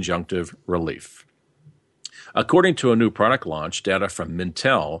preliminary injunctive relief. According to a new product launch data from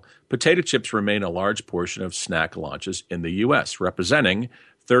Mintel, potato chips remain a large portion of snack launches in the U.S., representing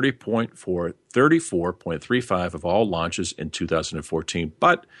 34.35% of all launches in 2014,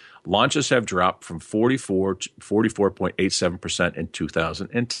 but launches have dropped from 44.87% in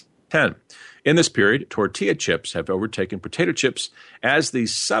 2010. In this period, tortilla chips have overtaken potato chips as the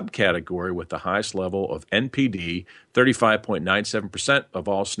subcategory with the highest level of NPD. 35.97% of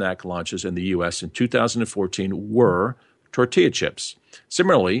all snack launches in the U.S. in 2014 were tortilla chips.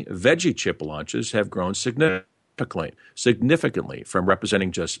 Similarly, veggie chip launches have grown significantly from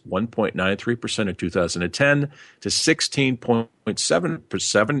representing just 1.93% in 2010 to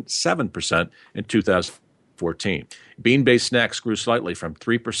 16.77% in 2014. Bean-based snacks grew slightly from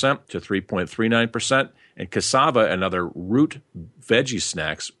 3% to 3.39%, and cassava and other root veggie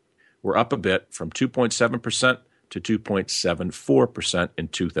snacks were up a bit from 2.7% to 2.74% in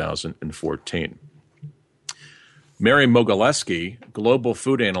 2014. Mary Mogilewski, global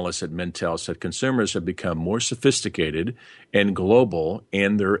food analyst at Mintel, said consumers have become more sophisticated and global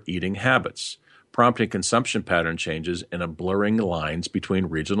in their eating habits, prompting consumption pattern changes and a blurring lines between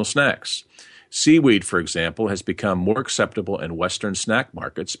regional snacks. Seaweed, for example, has become more acceptable in Western snack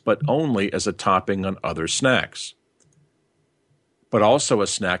markets, but only as a topping on other snacks, but also a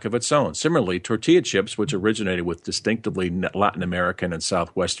snack of its own. Similarly, tortilla chips, which originated with distinctively Latin American and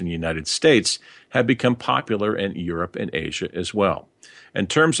Southwestern United States, have become popular in Europe and Asia as well. In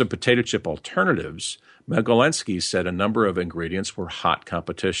terms of potato chip alternatives, Mogilewski said a number of ingredients were hot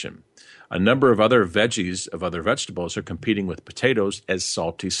competition. A number of other vegetables are competing with potatoes as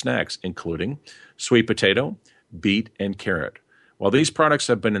salty snacks, including sweet potato, beet, and carrot. While these products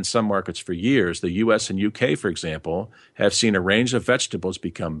have been in some markets for years, the U.S. and U.K., for example, have seen a range of vegetables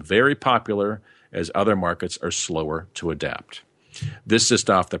become very popular as other markets are slower to adapt. This just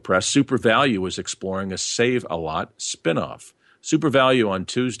off the press, Super Value is exploring a Save-A-Lot spinoff. Super Value on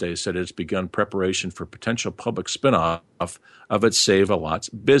Tuesday said it's begun preparation for potential public spinoff of its Save-A-Lot's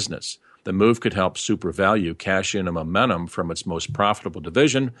business. The move could help SuperValue cash in a momentum from its most profitable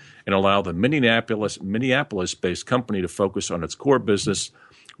division and allow the Minneapolis-based company to focus on its core business,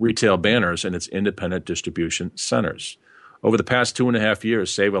 retail banners, and its independent distribution centers. Over the past 2.5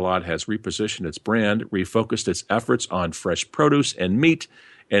 years, Save-A-Lot has repositioned its brand, refocused its efforts on fresh produce and meat,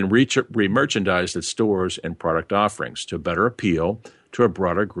 and re-merchandised its stores and product offerings to better appeal to a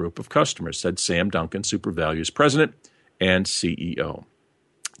broader group of customers, said Sam Duncan, SuperValue's president and CEO.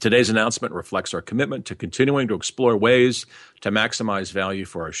 Today's announcement reflects our commitment to continuing to explore ways to maximize value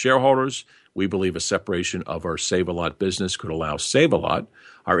for our shareholders. We believe a separation of our Save-A-Lot business could allow Save-A-Lot,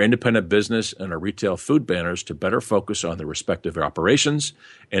 our independent business, and our retail food banners to better focus on their respective operations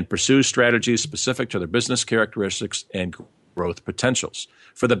and pursue strategies specific to their business characteristics and growth potentials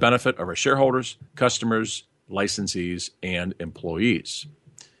for the benefit of our shareholders, customers, licensees, and employees.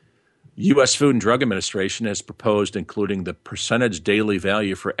 U.S. Food and Drug Administration has proposed including the percentage daily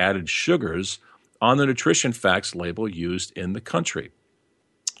value for added sugars on the nutrition facts label used in the country.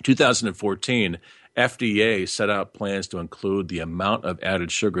 2014, FDA set out plans to include the amount of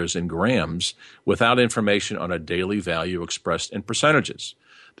added sugars in grams without information on a daily value expressed in percentages.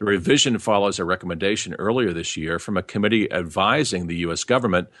 The revision follows a recommendation earlier this year from a committee advising the U.S.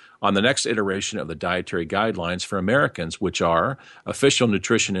 government on the next iteration of the dietary guidelines for Americans, which are official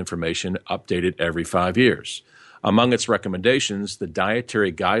nutrition information updated every 5 years. Among its recommendations, the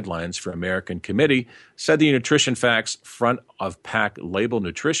Dietary Guidelines for American Committee said the nutrition facts front of pack label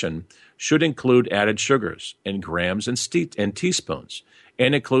nutrition should include added sugars in grams and teaspoons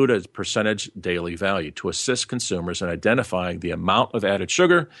and include a percentage daily value to assist consumers in identifying the amount of added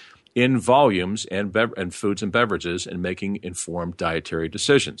sugar in volumes and foods and beverages and making informed dietary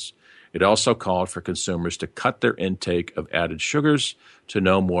decisions. It also called for consumers to cut their intake of added sugars to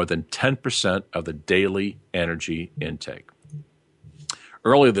no more than 10% of the daily energy intake.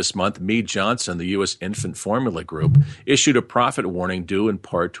 Earlier this month, Mead Johnson, the U.S. infant formula group, issued a profit warning due in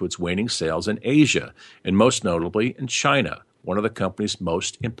part to its waning sales in Asia, and most notably in China, one of the company's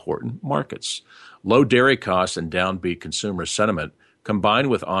most important markets. Low dairy costs and downbeat consumer sentiment, combined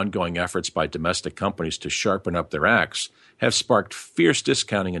with ongoing efforts by domestic companies to sharpen up their acts, have sparked fierce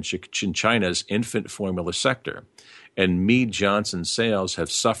discounting in China's infant formula sector. And Mead Johnson's sales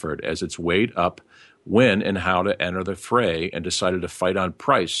have suffered as it's weighed up when and how to enter the fray and decided to fight on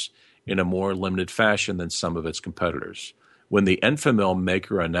price in a more limited fashion than some of its competitors. When the Enfamil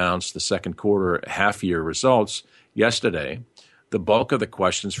maker announced the second quarter half-year results yesterday, the bulk of the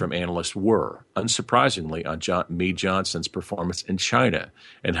questions from analysts were, unsurprisingly, on Mead Johnson's performance in China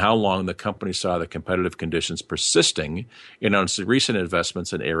and how long the company saw the competitive conditions persisting and on its recent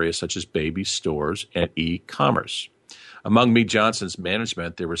investments in areas such as baby stores and e-commerce. Among Mead Johnson's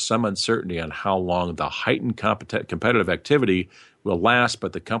management, there was some uncertainty on how long the heightened competitive activity will last,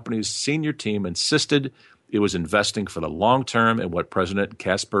 but the company's senior team insisted it was investing for the long term in what President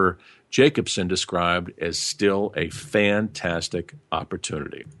Casper Jacobson described as still a fantastic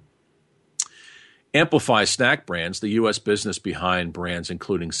opportunity. Amplify Snack Brands, the U.S. business behind brands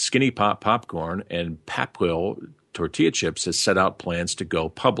including Skinny Pop popcorn and Papwell tortilla chips, has set out plans to go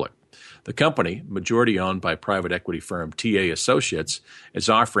public. The company, majority owned by private equity firm TA Associates, is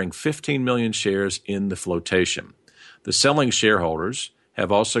offering 15 million shares in the flotation. The selling shareholders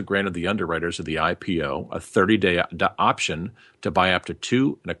have also granted the underwriters of the IPO a 30-day option to buy up to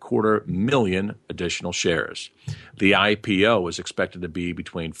 2.25 million additional shares. The IPO is expected to be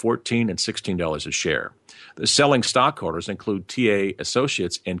between $14 and $16 a share. The selling stockholders include TA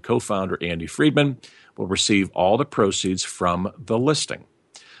Associates, and co-founder Andy Friedman will receive all the proceeds from the listing.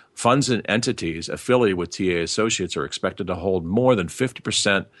 Funds and entities affiliated with TA Associates are expected to hold more than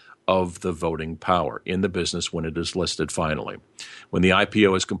 50% of the voting power in the business when it is listed finally. When the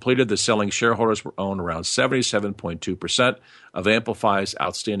IPO is completed, the selling shareholders will own around 77.2% of Amplify's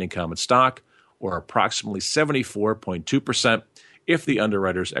outstanding common stock, or approximately 74.2% if the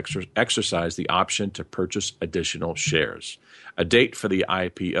underwriters exercise the option to purchase additional shares. A date for the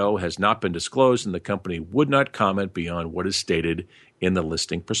IPO has not been disclosed, and the company would not comment beyond what is stated in the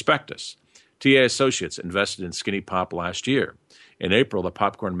listing prospectus. TA Associates invested in Skinny Pop last year. In April, the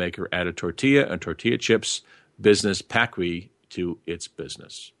popcorn maker added tortilla and tortilla chips business Paqui to its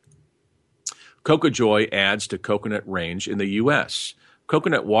business. Coco Joy adds to coconut range in the U.S.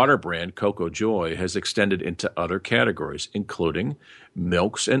 Coconut water brand Coco Joy has extended into other categories, including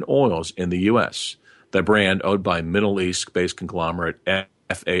milks and oils in the U.S. The brand, owned by Middle East-based conglomerate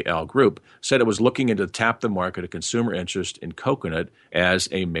FAL Group, said it was looking to tap the market of consumer interest in coconut as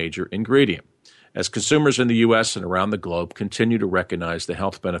a major ingredient. As consumers in the U.S. and around the globe continue to recognize the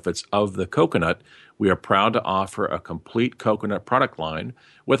health benefits of the coconut, we are proud to offer a complete coconut product line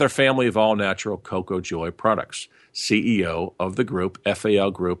with our family of all-natural Cocoa Joy products. CEO of the group,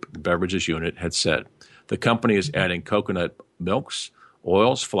 FAL Group Beverages Unit, had said. The company is adding coconut milks,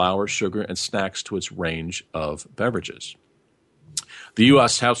 oils, flours, sugar, and snacks to its range of beverages. The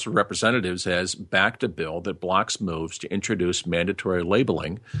U.S. House of Representatives has backed a bill that blocks moves to introduce mandatory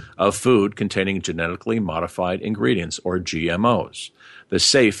labeling of food containing genetically modified ingredients, or GMOs. The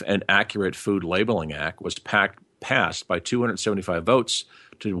Safe and Accurate Food Labeling Act was passed by 275 votes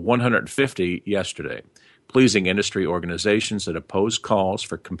to 150 yesterday, pleasing industry organizations that oppose calls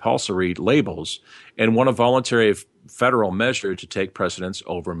for compulsory labels and want a voluntary federal measure to take precedence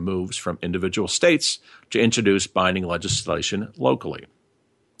over moves from individual states to introduce binding legislation locally.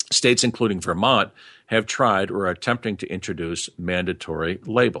 States, including Vermont, have tried or are attempting to introduce mandatory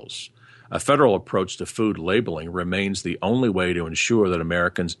labels. A federal approach to food labeling remains the only way to ensure that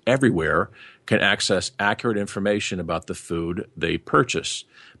Americans everywhere can access accurate information about the food they purchase.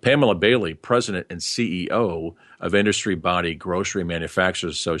 Pamela Bailey, president and CEO of industry body Grocery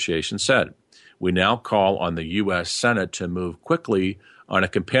Manufacturers Association, said, "We now call on the U.S. Senate to move quickly on a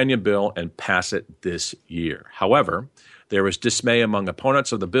companion bill and pass it this year." However, there is dismay among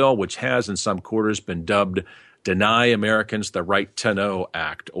opponents of the bill, which has in some quarters been dubbed Deny Americans the Right to Know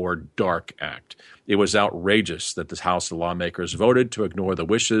Act, or DARK Act. It was outrageous that the House of Lawmakers voted to ignore the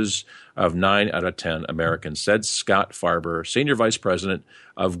wishes of 9 out of 10 Americans, said Scott Farber, Senior Vice President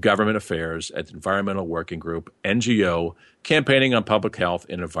of Government Affairs at Environmental Working Group, NGO, campaigning on public health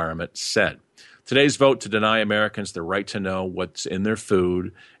and environment, said. Today's vote to deny Americans the right to know what's in their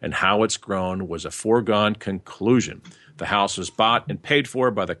food and how it's grown was a foregone conclusion. The House was bought and paid for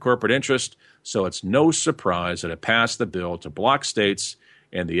by the corporate interest, so it's no surprise that it passed the bill to block states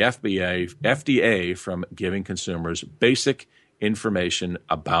and the FDA from giving consumers basic information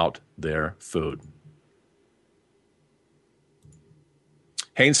about their food.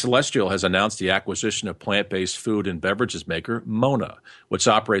 Hain Celestial has announced the acquisition of plant-based food and beverages maker Mona, which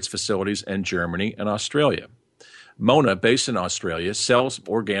operates facilities in Germany and Australia. Mona, based in Australia, sells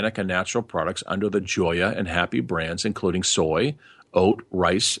organic and natural products under the Joya and Happy brands, including soy, oat,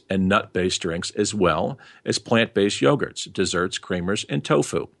 rice, and nut-based drinks, as well as plant-based yogurts, desserts, creamers, and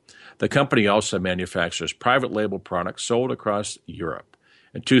tofu. The company also manufactures private label products sold across Europe.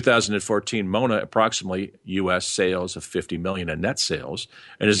 In 2014, Mona approximately U.S. sales of $50 million in net sales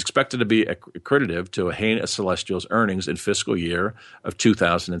and is expected to be accretive to Hain Celestial's earnings in fiscal year of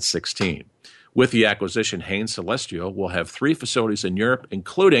 2016. With the acquisition, Hain Celestial will have 3 facilities in Europe,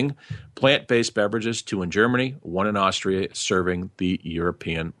 including plant-based beverages, 2 in Germany, 1 in Austria, serving the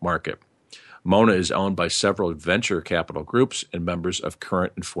European market. Mona is owned by several venture capital groups and members of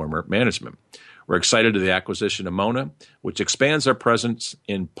current and former management. We're excited to the acquisition of Mona, which expands our presence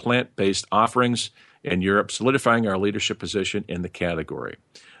in plant-based offerings in Europe, solidifying our leadership position in the category.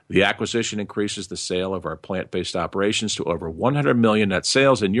 The acquisition increases the sale of our plant-based operations to over $100 million net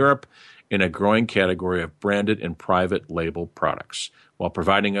sales in Europe in a growing category of branded and private label products, while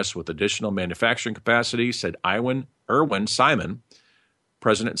providing us with additional manufacturing capacity, said Erwin Simon,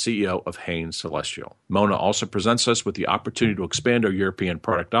 President and CEO of Hain Celestial. Mona also presents us with the opportunity to expand our European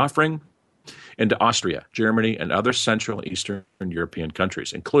product offering into Austria, Germany, and other Central and Eastern European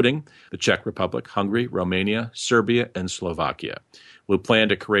countries, including the Czech Republic, Hungary, Romania, Serbia, and Slovakia. We plan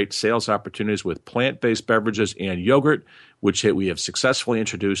to create sales opportunities with plant-based beverages and yogurt, which we have successfully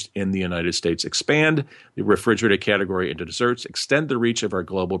introduced in the United States, expand the refrigerated category into desserts, extend the reach of our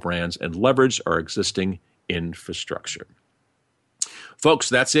global brands, and leverage our existing infrastructure. Folks,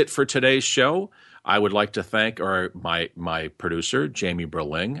 that's it for today's show. I would like to thank my producer, Jamie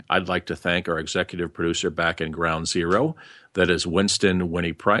Berling. I'd like to thank our executive producer back in Ground Zero, that is Winston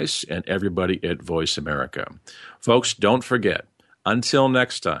Winnie Price, and everybody at Voice America. Folks, don't forget, until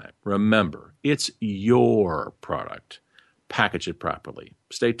next time, remember, it's your product. Package it properly.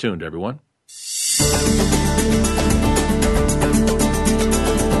 Stay tuned, everyone.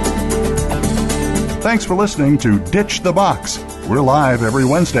 Thanks for listening to Ditch the Box. We're live every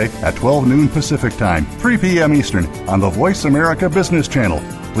Wednesday at 12 noon Pacific Time, 3 p.m. Eastern on the Voice America Business Channel.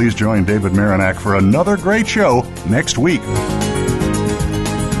 Please join David Marinak for another great show next week.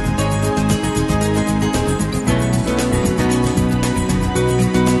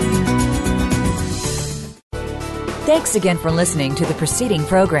 Thanks again for listening to the preceding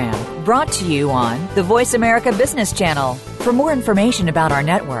program, brought to you on the Voice America Business Channel. For more information about our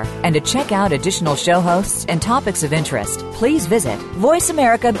network and to check out additional show hosts and topics of interest, please visit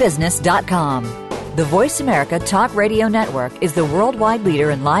voiceamericabusiness.com. The Voice America Talk Radio Network is the worldwide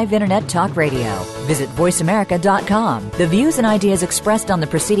leader in live Internet talk radio. Visit voiceamerica.com. The views and ideas expressed on the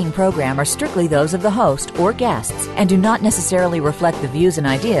preceding program are strictly those of the host or guests and do not necessarily reflect the views and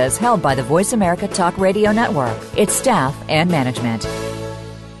ideas held by the Voice America Talk Radio Network, its staff, and management.